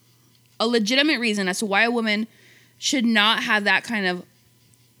a legitimate reason as to why a woman should not have that kind of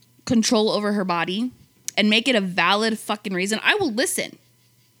control over her body and make it a valid fucking reason, I will listen.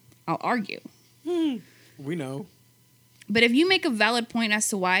 I'll argue. We know. But if you make a valid point as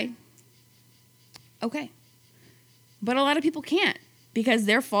to why, okay. But a lot of people can't, because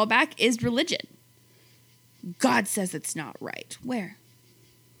their fallback is religion. God says it's not right. Where?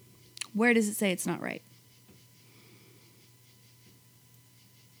 Where does it say it's not right?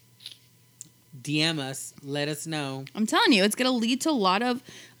 DM us. Let us know. I'm telling you, it's going to lead to a lot of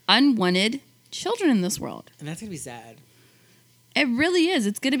unwanted children in this world. And that's going to be sad. It really is.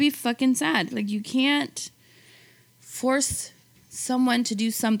 It's going to be fucking sad. Like, you can't force someone to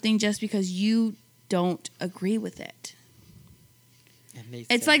do something just because you don't agree with it.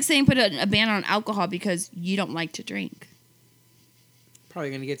 It's like saying put a ban on alcohol because you don't like to drink. Probably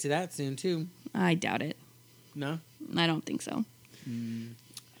going to get to that soon, too. I doubt it. No? I don't think so.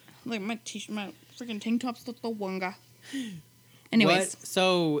 Like, my freaking tank top's the wonga. Anyways.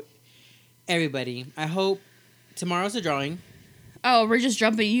 So, everybody, I hope tomorrow's a drawing. Oh, we're just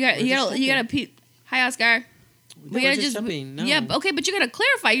jumping. You gotta peep. Hi, Oscar. We gotta just jumping. No. Yeah, okay, but you gotta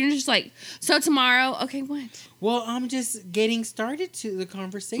clarify. You're just like, so tomorrow, okay, what? Well, I'm just getting started to the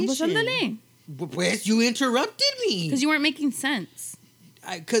conversation. Pues ándale. Pues you interrupted me. Because you weren't making sense.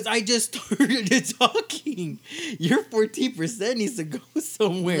 Because I just started talking. Your 14% needs to go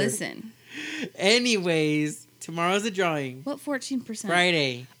somewhere. Listen. Anyways, tomorrow's a drawing. What 14%?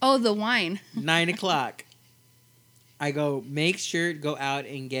 Friday. Oh, the wine. 9:00. I go, make sure to go out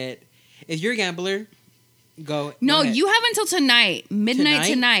and get, if you're a gambler, go. No, go you have until tonight. Midnight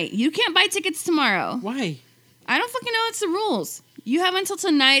tonight. You can't buy tickets tomorrow. Why? I don't fucking know. It's the rules. You have until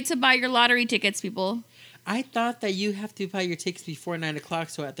tonight to buy your lottery tickets, people. I thought that you have to buy your tickets before 9 o'clock,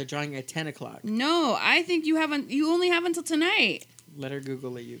 so at the drawing at 10 o'clock. No, I think you only have until tonight. Let her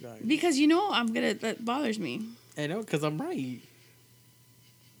Google it, you guys. Because that bothers me. I know, because I'm right.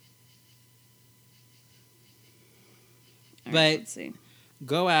 All but right, let's see.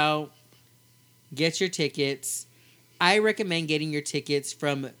 Go out, get your tickets. I recommend getting your tickets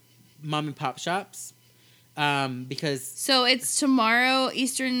from mom and pop shops. Because so it's tomorrow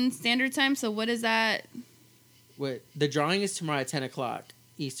Eastern Standard Time. So what is that? What the drawing is tomorrow at 10 o'clock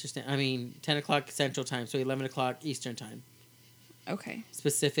 10 o'clock Central Time, so 11 o'clock Eastern Time. Okay.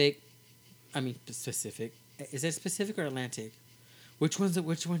 Pacific. Is it Pacific or Atlantic? Which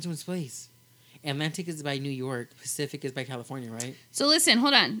one's place? Atlantic is by New York. Pacific is by California, right? So listen,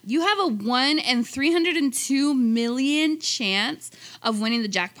 hold on. You have a 1 in 302 million chance of winning the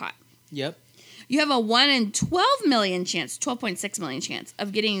jackpot. Yep. You have a 1 in 12 million chance, 12.6 million chance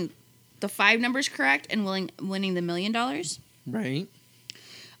of getting the 5 numbers correct and winning the $1 million. Right.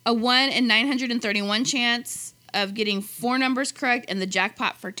 A 1 in 931 chance of getting 4 numbers correct and the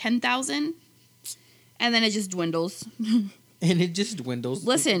jackpot for 10,000. And then it just dwindles. And it just dwindles.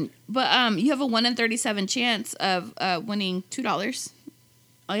 Listen, but you have a 1 in 37 chance of winning $2.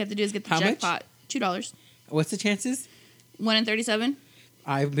 All you have to do is get the jackpot. $2. What's the chances? 1 in 37.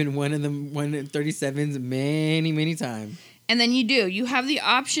 I've been one in 37s many, many times. And then you have the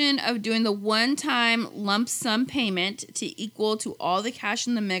option of doing the one-time lump sum payment to equal to all the cash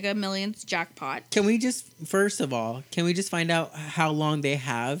in the Mega Millions jackpot. Can we just find out how long they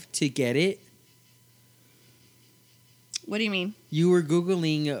have to get it? What do you mean? You were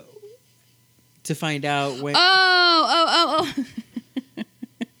Googling to find out when. Oh.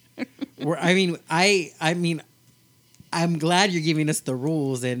 I'm glad you're giving us the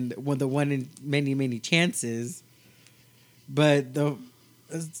rules and the one in many, many chances. But the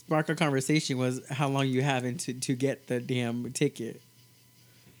spark of conversation was how long you have to get the damn ticket.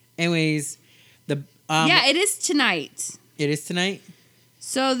 Anyways, yeah, it is tonight. It is tonight.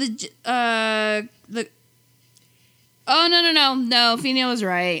 So no, Fina was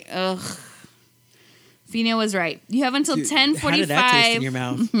right. Ugh. Fina was right. You have until 10:45. How did that taste in your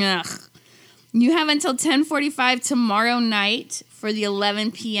mouth? Ugh. You have until 10:45 tomorrow night for the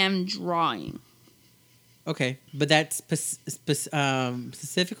 11 p.m. drawing. Okay, but that's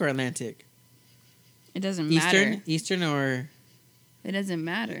Pacific or Atlantic? It doesn't matter. Eastern or... It doesn't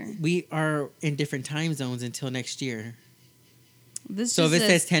matter. We are in different time zones until next year. So if it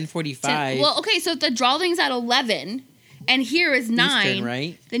says 10:45... Well, okay, so if the drawing's at 11 and here is 9, Eastern,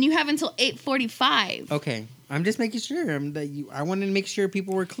 right? Then you have until 8:45. Okay. I'm just making sure I wanted to make sure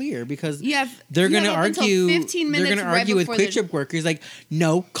people were clear because they're going to argue. 15 minutes they're going to argue with Quick Trip workers like,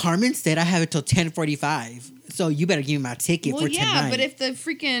 no, Carmen said I have it till 10:45, so you better give me my ticket for tonight. Yeah, but if the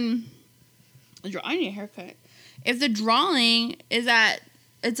freaking I need a haircut. If the drawing is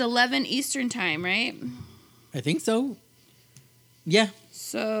it's 11 Eastern time, right? I think so. Yeah.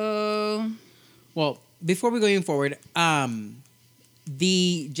 So. Well, before we go even forward,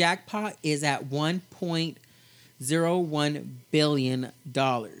 the jackpot is at $1.01 billion.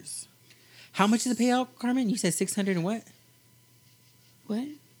 How much is the payout, Carmen? You said 600 and what? What?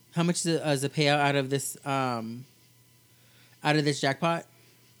 How much is the payout out of this jackpot?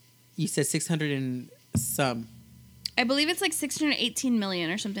 You said 600 and some. I believe it's like 618 million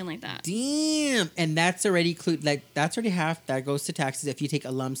or something like that. Damn, and that's already that's already half that goes to taxes if you take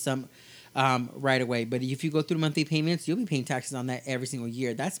a lump sum right away. But if you go through monthly payments, you'll be paying taxes on that every single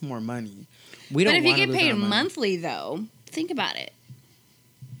year. That's more money. But if you get paid monthly, though, think about it.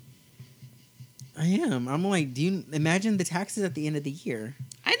 I am. I'm like, do you imagine the taxes at the end of the year?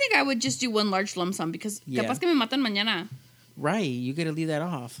 I think I would just do one large lump sum because capaz que me matan mañana. Right, you got to leave that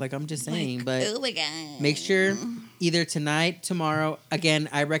off. Like I'm just saying, but oh my God. Make sure either tonight, tomorrow. Again,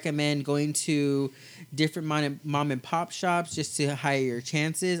 I recommend going to different mom and pop shops just to higher your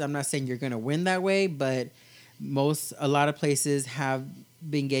chances. I'm not saying you're going to win that way, but a lot of places have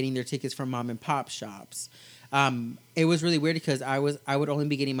been getting their tickets from mom and pop shops. It was really weird because I would only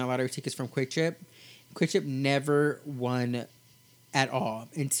be getting my lottery tickets from Quick Trip. Quick Trip never won at all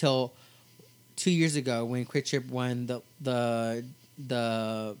until 2 years ago when Quick Trip won the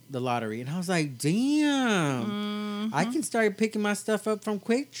lottery, and I was like, damn, I can start picking my stuff up from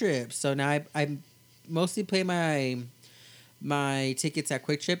Quick Trip. So now I mostly play my tickets at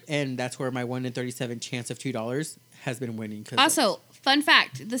Quick Trip, and that's where my 1 in 37 chance of $2 has been winning. Also, fun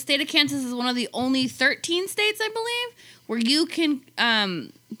fact, the state of Kansas is one of the only 13 states, I believe, where you can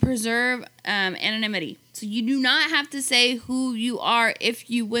preserve anonymity. So you do not have to say who you are if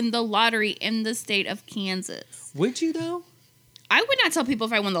you win the lottery in the state of Kansas. Would you, though? I would not tell people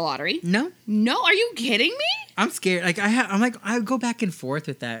if I won the lottery. No? No, are you kidding me? I'm scared. Like I go back and forth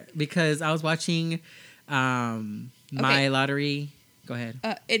with that because I was watching My Lottery. Go ahead.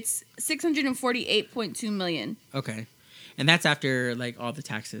 It's 648.2 million. Okay. And that's after like all the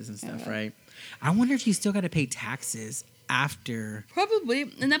taxes and stuff, right? I wonder if you still got to pay taxes after.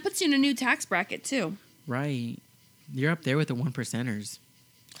 Probably. And that puts you in a new tax bracket too. Right. You're up there with the 1%ers.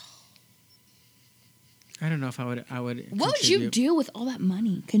 I don't know if I would. What would you do with all that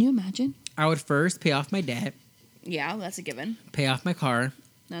money? Can you imagine? I would first pay off my debt. Yeah, that's a given. Pay off my car.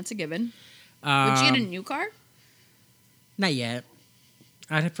 That's a given. Would you get a new car? Not yet.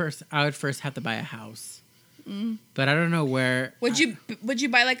 I would first have to buy a house. But I don't know where. Would you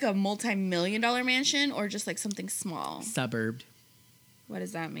buy like a multi-million-dollar mansion or just like something small? Suburbed. What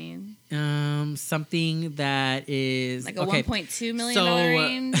does that mean? Something that is like a $1.2 million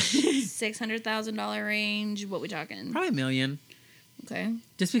range, $600,000 range. What we talking? Probably $1 million. Okay.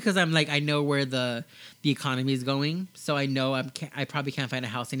 Just because I'm like I know where the economy is going, so I know I probably can't find a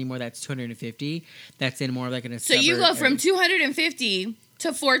house anymore that's 250. That's in more like in a. So you go from 250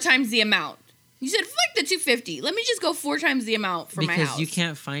 to 4 times the amount. You said fuck the 250. Let me just go 4 times the amount for my house. Because you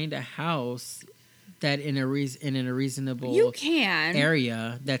can't find a house that in a reasonable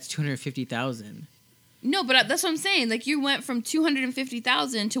area that's 250,000. No, but that's what I'm saying. Like you went from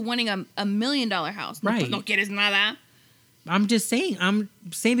 250,000 to wanting a $1 million house. Right. No quieres nada. I'm just saying. I'm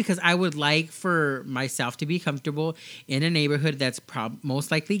saying because I would like for myself to be comfortable in a neighborhood that's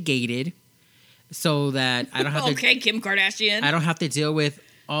most likely gated, so that I don't have to. Okay, Kim Kardashian. I don't have to deal with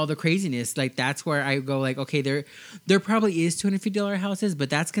all the craziness. Like that's where I go. Like okay, there probably is $250 houses,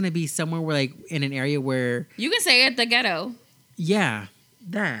 but that's gonna be somewhere where like in an area where you can say it, the ghetto. Yeah,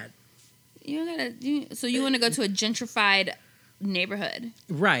 that. So you want to go to a gentrified neighborhood,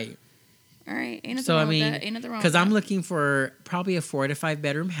 right? All right, ain't nothing wrong with that. Ain't nothing wrong. Because I'm looking for probably a 4 to 5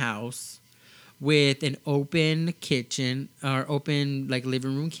 bedroom house with an open kitchen or open like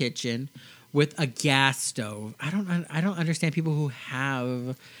living room kitchen with a gas stove. I don't understand people who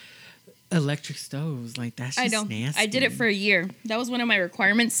have electric stoves. Like that's just nasty. I did it for a year. That was one of my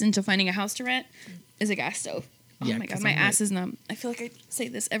requirements into finding a house to rent is a gas stove. Oh my god, my ass is numb. I feel like I say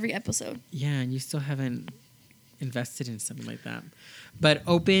this every episode. Yeah, and you still haven't invested in something like that. But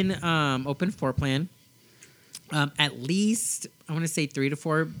open floor plan. At least I want to say 3 to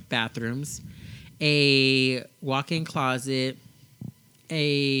 4 bathrooms, a walk-in closet,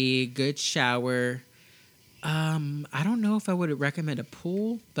 a good shower. I don't know if I would recommend a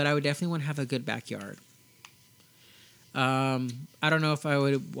pool, but I would definitely want to have a good backyard. I don't know if I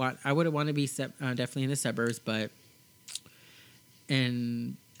would want to be definitely in the suburbs,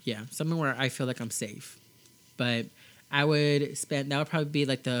 and yeah, somewhere where I feel like I'm safe. But that would probably be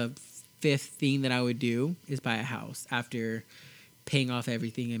like the 5th thing that I would do is buy a house after paying off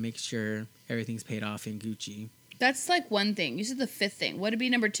everything and make sure everything's paid off in Gucci. That's like one thing. You said the 5th thing. What would be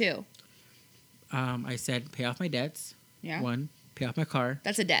number 2? I said pay off my debts. Yeah. 1, pay off my car.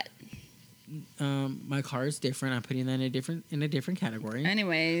 That's a debt. My car is different. I'm putting that in a different category.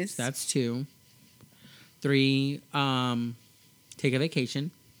 Anyways. So that's 2. 3, take a vacation.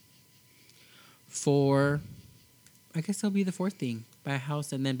 4, I guess that'll be the 4th thing. Buy a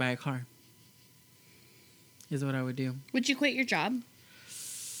house and then buy a car. Is what I would do. Would you quit your job?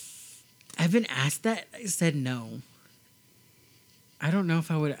 I've been asked that. I said no. I don't know if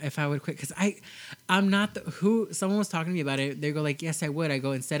I would quit because I'm not someone was talking to me about it. They go like, yes, I would. I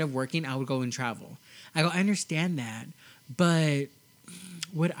go, instead of working, I would go and travel. I go, I understand that, but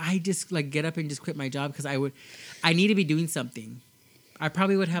would I just like get up and just quit my job? Because I need to be doing something. I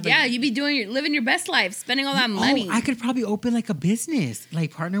probably would have. Yeah, you'd be living your best life, spending all that money. I could probably open like a business,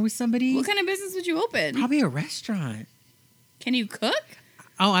 like partner with somebody. What kind of business would you open? Probably a restaurant. Can you cook?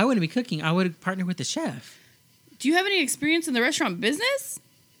 Oh, I wouldn't be cooking. I would partner with the chef. Do you have any experience in the restaurant business?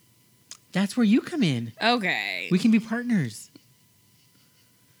 That's where you come in. Okay. We can be partners.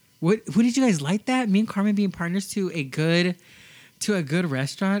 Who did you guys like that? Me and Carmen being partners to a good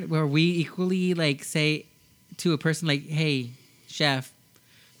restaurant where we equally like say to a person like, hey, chef,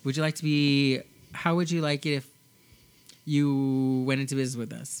 how would you like it if you went into business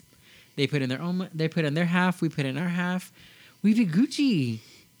with us? They put in their half, we put in our half. We'd be Gucci.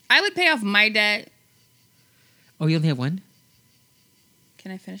 I would pay off my debt. Oh, you only have one?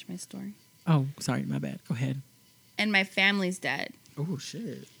 Can I finish my story? Oh, sorry, my bad. Go ahead. And my family's debt. Oh,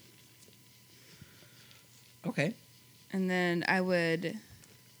 shit. Okay. And then I would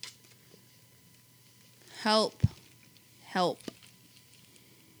help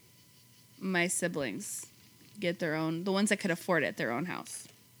my siblings get the ones that could afford it, their own house.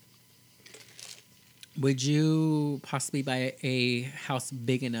 Would you possibly buy a house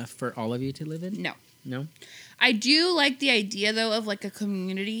big enough for all of you to live in? No. No? I do like the idea, though, of like a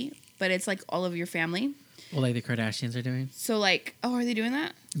community, but it's like all of your family. Well, like the Kardashians are doing? So like, oh, are they doing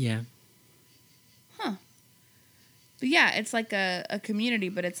that? Yeah. Huh. But yeah, it's like a community,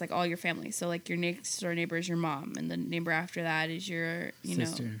 but it's like all your family. So like your next door neighbor is your mom, and the neighbor after that is your,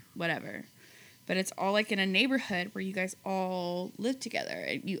 sister. Whatever. But it's all like in a neighborhood where you guys all live together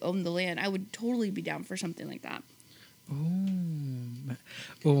and you own the land. I would totally be down for something like that.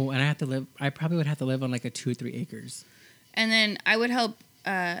 Oh, and I probably would have to live on like a 2 or 3 acres. And then I would help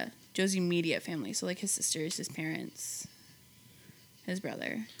Joe's immediate family. So like his sisters, his parents, his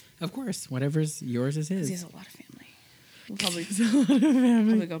brother. Of course. Whatever's yours is his. He has a lot of family. We'll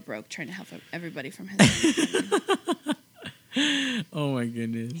probably go broke trying to help everybody from his family. Oh my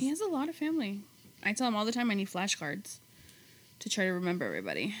goodness. He has a lot of family. I tell him all the time I need flashcards to try to remember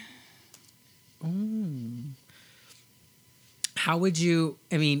everybody. Oh. How would you,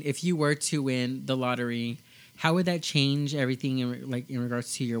 if you were to win the lottery, how would that change everything in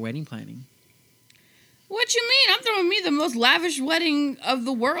regards to your wedding planning? What you mean? I'm throwing me the most lavish wedding of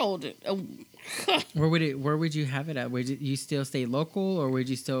the world. Where would you have it at? Would you still stay local, or are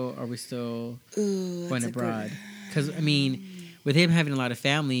we still going abroad? Because with him having a lot of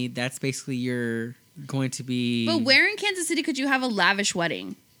family, that's basically you're going to be. But where in Kansas City could you have a lavish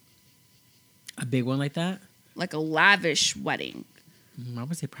wedding? A big one like that? Like a lavish wedding. I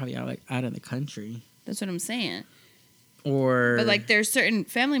would say probably out of the country. That's what I'm saying. But like there's certain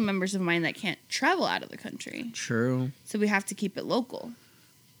family members of mine that can't travel out of the country. True. So we have to keep it local.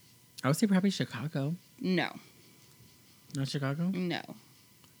 I would say probably Chicago. No. Not Chicago? No.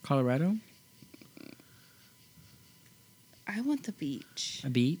 Colorado? I want the beach. A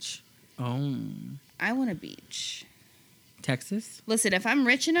beach? Oh. I want a beach. Texas? Listen, if I'm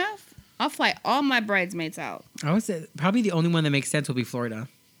rich enough, I'll fly all my bridesmaids out. I would say probably the only one that makes sense will be Florida.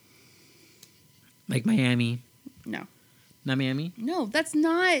 Like Miami. No. Not Miami? No, that's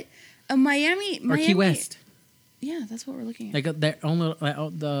not a Miami. Or Key West. Yeah, that's what we're looking at. Like their own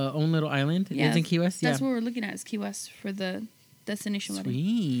little island? Yeah, is in Key West? That's what we're looking at is Key West for the destination wedding.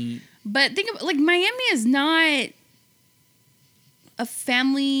 Sweet. But think of Miami is not a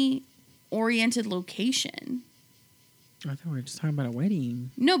family-oriented location. I thought we were just talking about a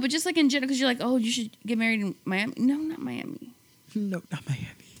wedding. No, but just like in general, because you're like, oh, you should get married in Miami. No, not Miami. No, not Miami.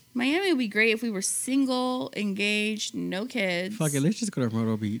 Miami would be great if we were single, engaged, no kids. Fuck it, let's just go to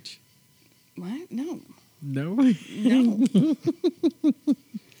Myrtle Beach. What? No. No? No.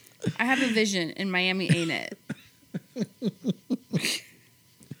 I have a vision, and Miami ain't it.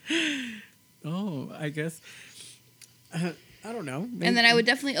 Oh, I guess. I don't know. Maybe. And then I would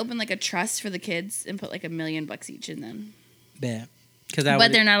definitely open like a trust for the kids and put like $1 million each in them. Bet.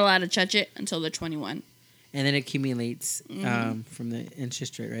 But they're not allowed to touch it until they're 21. And then it accumulates from the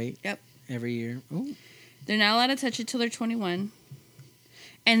interest rate, right? Yep. Every year. Oh. They're not allowed to touch it till they're 21.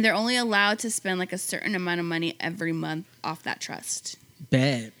 And they're only allowed to spend like a certain amount of money every month off that trust.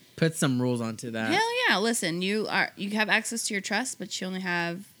 Bet. Put some rules onto that. Hell yeah. Listen, you have access to your trust, but you only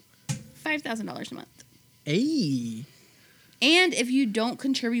have $5,000 a month. Hey. And if you don't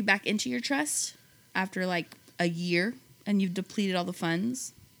contribute back into your trust after like a year and you've depleted all the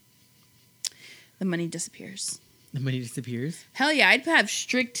funds, the money disappears. The money disappears? Hell yeah. I'd have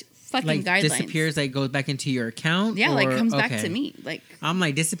strict fucking guidelines. Disappears, goes back into your account? Yeah, comes back to me. I'm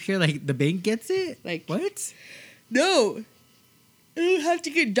disappear, the bank gets it? What? No. You have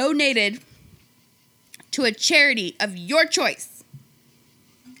to get donated to a charity of your choice.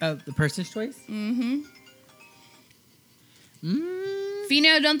 The person's choice? Mm-hmm.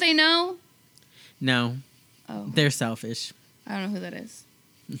 Fino, don't they know? No. Oh. They're selfish. I don't know who that is.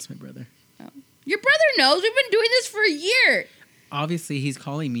 It's my brother. Oh. Your brother knows. We've been doing this for a year. Obviously, he's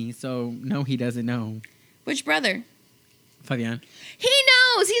calling me, so no, he doesn't know. Which brother? Fabian. He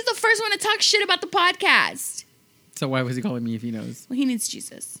knows. He's the first one to talk shit about the podcast. So why was he calling me if he knows? Well, he needs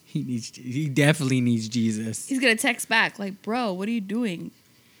Jesus. He definitely needs Jesus. He's going to text back bro, what are you doing?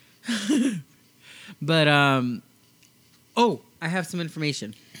 But, I have some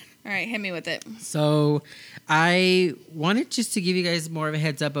information. All right, hit me with it. So I wanted just to give you guys more of a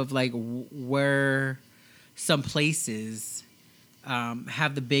heads up of where some places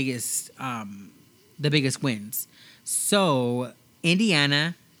have the biggest wins. So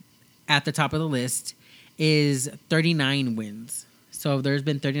Indiana at the top of the list is 39 wins. So there's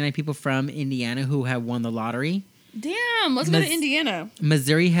been 39 people from Indiana who have won the lottery. Damn, let's go to Indiana.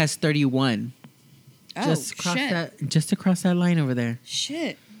 Missouri has 31. Oh, Just across that line over there.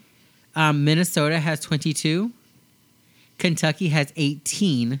 Shit. Minnesota has 22. Kentucky has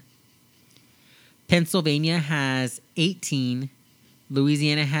 18. Pennsylvania has 18.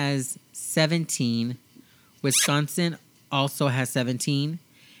 Louisiana has 17. Wisconsin also has 17.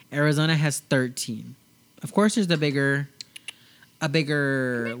 Arizona has 13. Of course, there's a bigger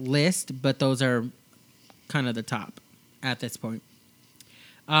list, but those are kind of the top at this point.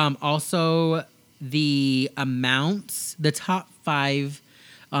 Also, the amounts, the top 5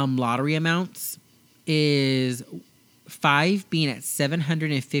 lottery amounts is 5 being at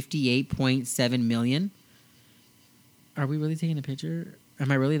 758.7 million. Are we really taking a picture? Am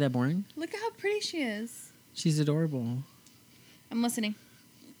I really that boring? Look at how pretty she is. She's adorable. I'm listening.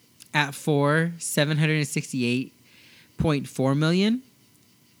 At 4, 768.4 million.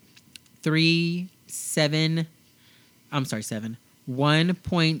 3, 7. I'm sorry, 7.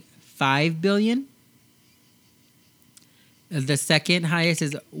 1.5 billion. The second highest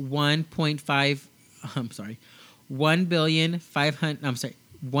is 1.5. I'm sorry.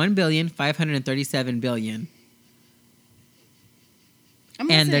 1,537 billion.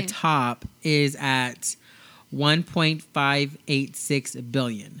 And the top is at 1.586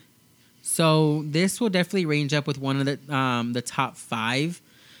 billion. So this will definitely range up with one of the top 5,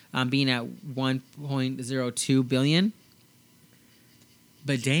 being at 1.02 billion.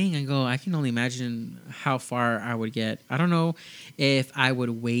 But dang, I can only imagine how far I would get. I don't know if I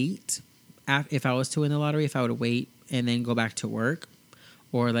would wait. If I was to win the lottery, if I would wait and then go back to work,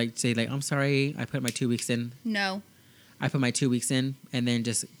 or like say like, I'm sorry, I put my 2 weeks in. No. I put my 2 weeks in and then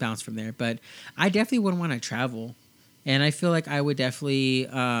just bounce from there. But I definitely wouldn't want to travel. And I feel like I would definitely,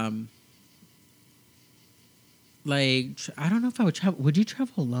 I don't know if I would travel. Would you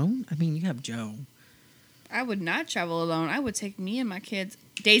travel alone? I mean, you have Joe. I would not travel alone. I would take me and my kids,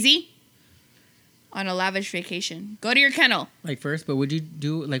 Daisy, on a lavish vacation. Go to your kennel. Like first, but would you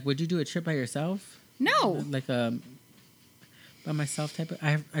do a trip by yourself? No. Like by myself type of.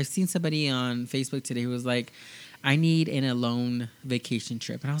 I've seen somebody on Facebook today who was like, I need an alone vacation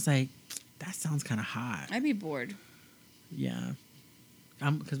trip. And I was like, that sounds kind of hot. I'd be bored. Yeah.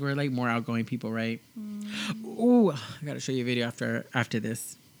 Because we're like more outgoing people, right? Ooh, I got to show you a video after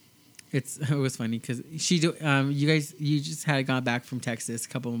this. It was funny because you just had gone back from Texas a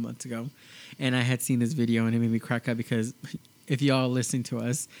couple of months ago. And I had seen this video and it made me crack up because if y'all listening to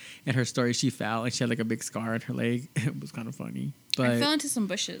us and her story, she fell and she had like a big scar on her leg. It was kind of funny. But I fell into some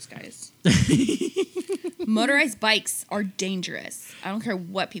bushes, guys. Motorized bikes are dangerous. I don't care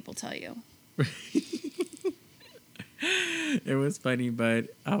what people tell you. It was funny, but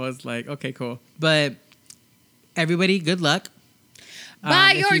I was like, okay, cool. But everybody, good luck.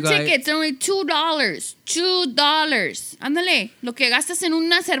 Buy your tickets. They're only $2. $2. Ándale. Lo que gastas en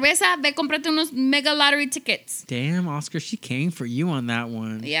una cerveza, ve cómprate unos mega lottery tickets. Damn, Oscar, she came for you on that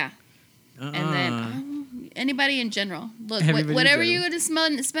one. Yeah. And then anybody in general. Look, whatever you're going to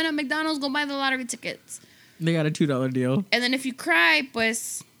spend at McDonald's, go buy the lottery tickets. They got a $2 deal. And then if you cry,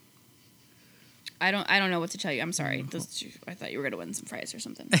 pues... I don't know what to tell you. I'm sorry. I thought you were going to win some fries or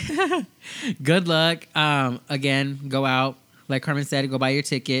something. Good luck. Again, go out. Like Carmen said, go buy your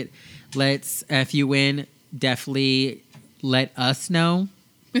ticket. If you win, definitely let us know.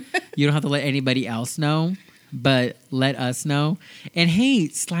 You don't have to let anybody else know, but let us know. And hey,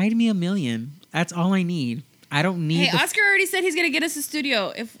 slide me $1 million. That's all I need. I don't need. Hey, Oscar already said he's gonna get us a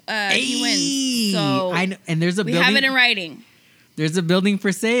studio if he wins. So I know, and there's a we building, have it in writing. There's a building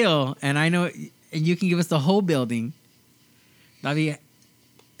for sale, and I know, and you can give us the whole building. That'd be.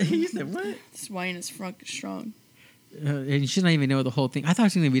 You said what? This wine is strong. And she doesn't even know the whole thing. I thought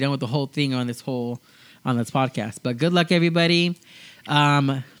she was gonna be done with the whole thing on this podcast. But good luck, everybody.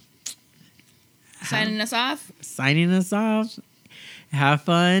 Signing us off. Have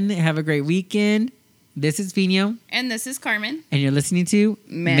fun. Have a great weekend. This is Fino. And this is Carmen. And you're listening to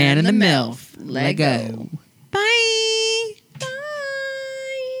Man in the MILF. Let go. Bye.